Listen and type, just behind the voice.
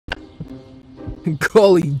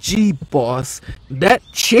Golly gee, boss, that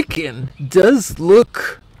chicken does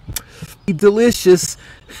look delicious.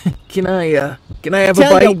 Can I have a bite?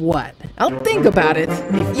 Tell you what, I'll think about it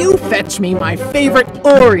if you fetch me my favorite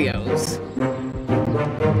Oreos.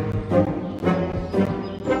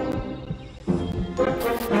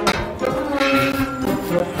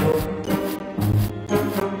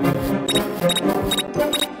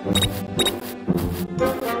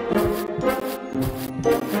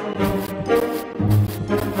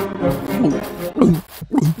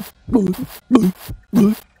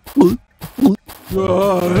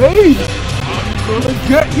 Hey! I'm gonna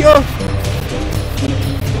get ya!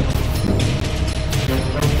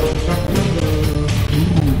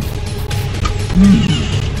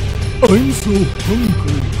 I'm so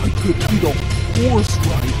hungry, I could eat a horse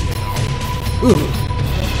right now.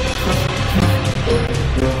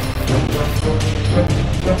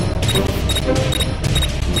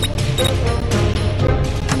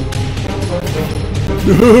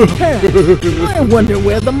 I wonder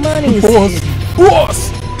where the money's Boss! hidden.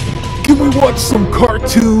 Boss! Can we watch some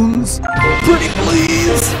cartoons? Pretty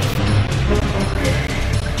please?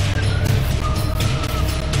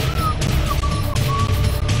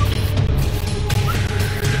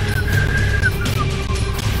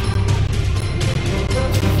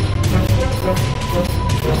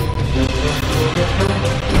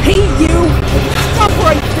 Hey, you! Stop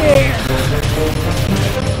right there!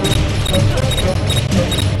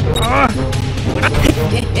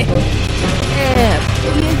 Yeah,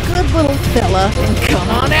 be a good little fella and come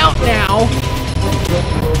on out now.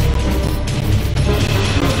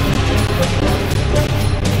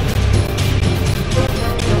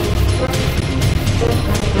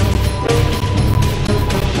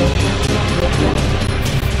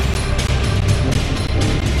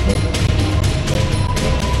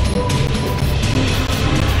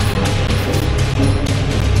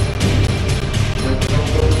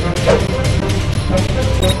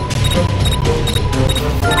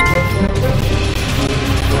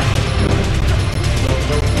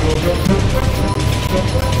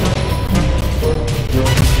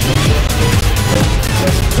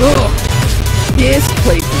 Ugh, this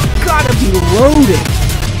place has gotta be loaded.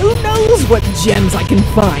 Who knows what gems I can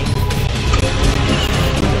find?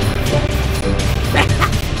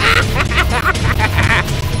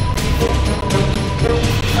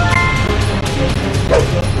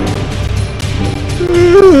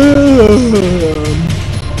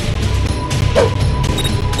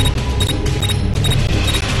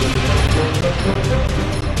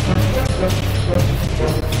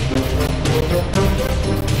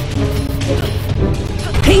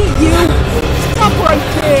 Hey, you! Stop right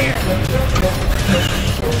there!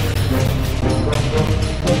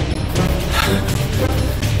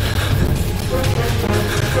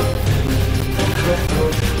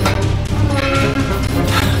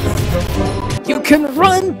 You can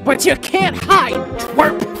run, but you can't hide,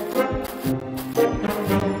 twerp!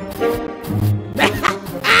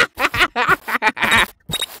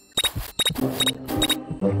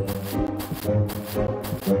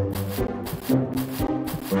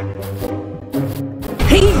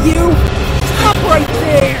 Hey, you! Stop right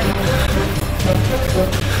there!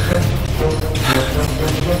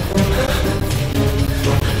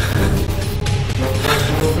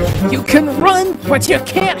 You can run, but you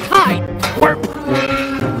can't hide, twerp!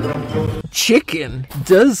 Chicken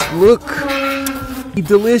does look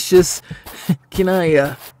delicious. Can I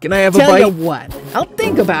have a Tell bite? you what, I'll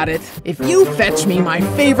think about it if you fetch me my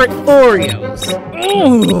favorite Oreos.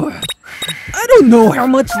 Ugh. I don't know how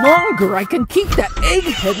much longer I can keep that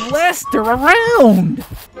egghead Lester around.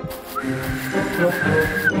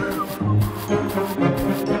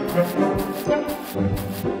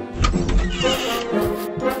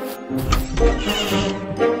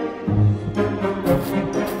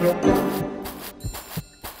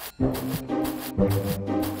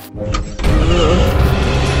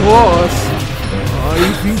 Boss,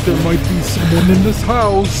 I think there might be someone in this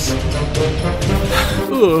house.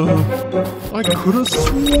 I could have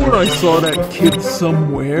sworn I saw that kid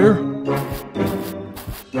somewhere.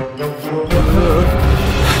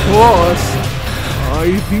 Boss,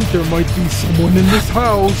 I think there might be someone in this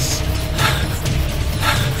house.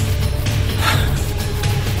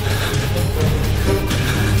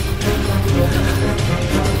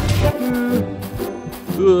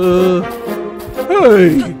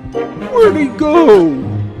 Hey, where'd he go?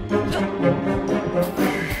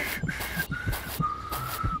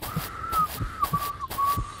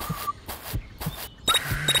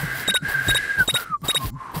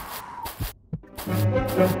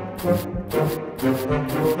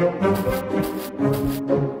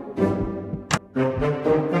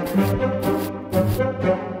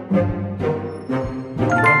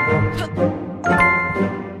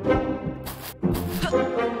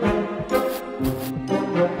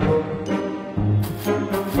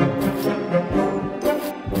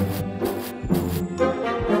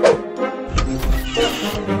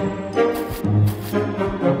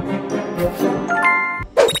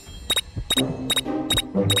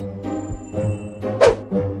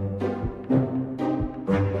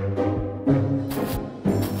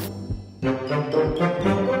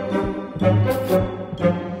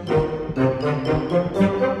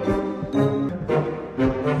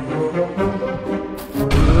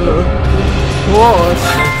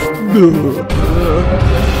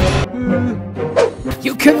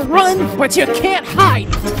 You can run, but you can't hide,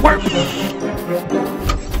 twerp!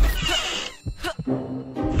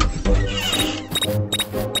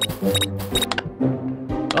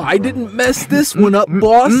 I didn't mess this one up,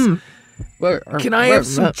 boss. Can I have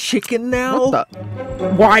some What chicken now? the?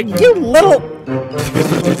 Why, you little...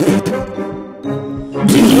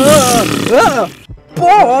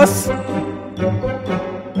 Boss!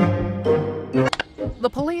 The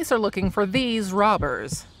police are looking for these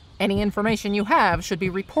robbers. Any information you have should be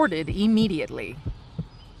reported immediately.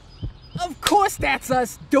 Of course that's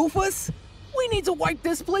us, doofus! We need to wipe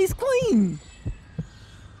this place clean!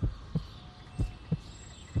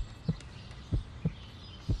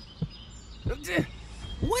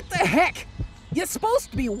 What the heck? You're supposed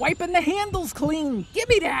to be wiping the handles clean! Give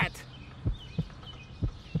me that!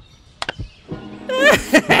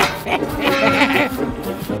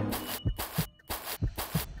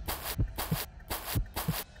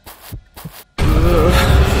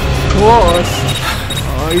 Boss,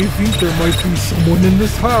 I think there might be someone in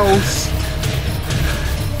this house.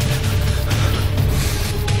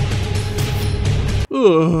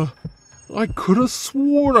 I could have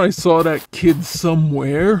sworn I saw that kid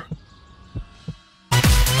somewhere.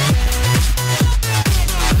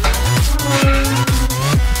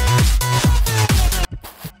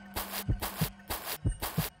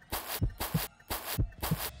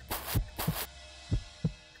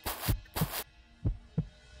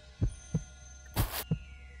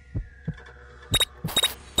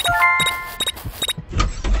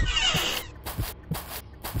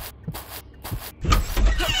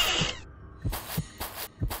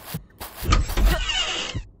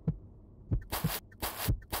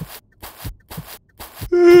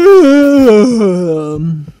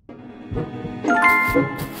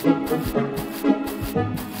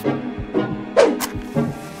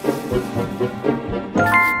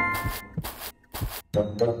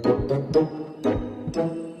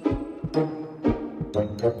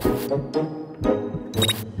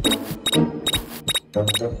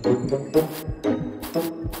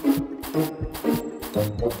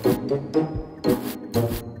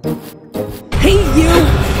 Hey, you!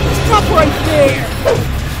 Stop right there!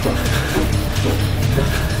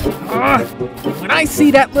 When I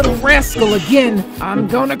see that little rascal again, I'm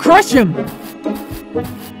gonna crush him!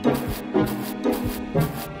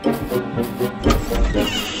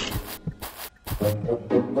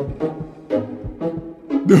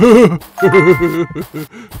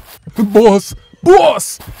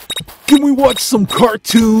 Boss! Can we watch some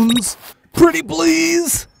cartoons? Pretty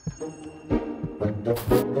please?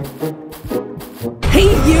 Hey,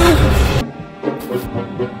 you!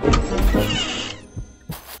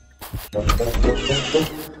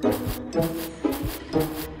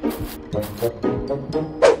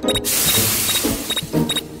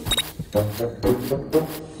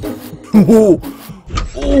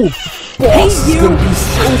 Boss is you! gonna be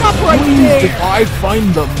so Stop right pleased there! if I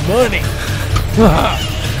find the money.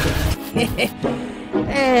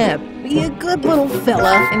 Be a good little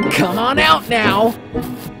fella and come on out now.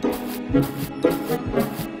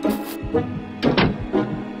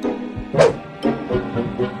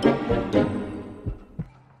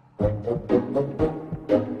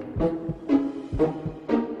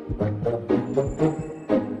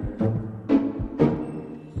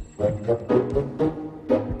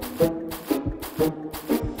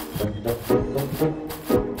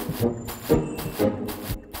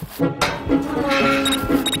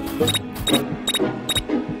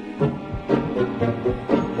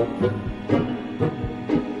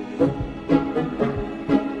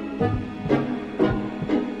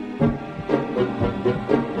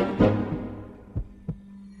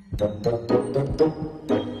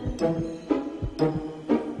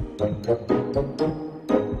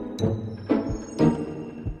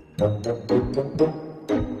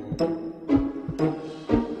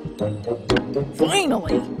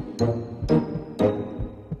 Finally!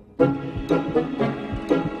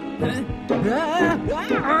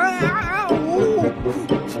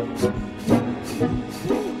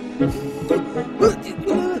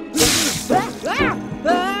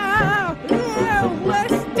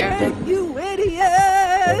 Lester, you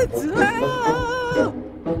idiots!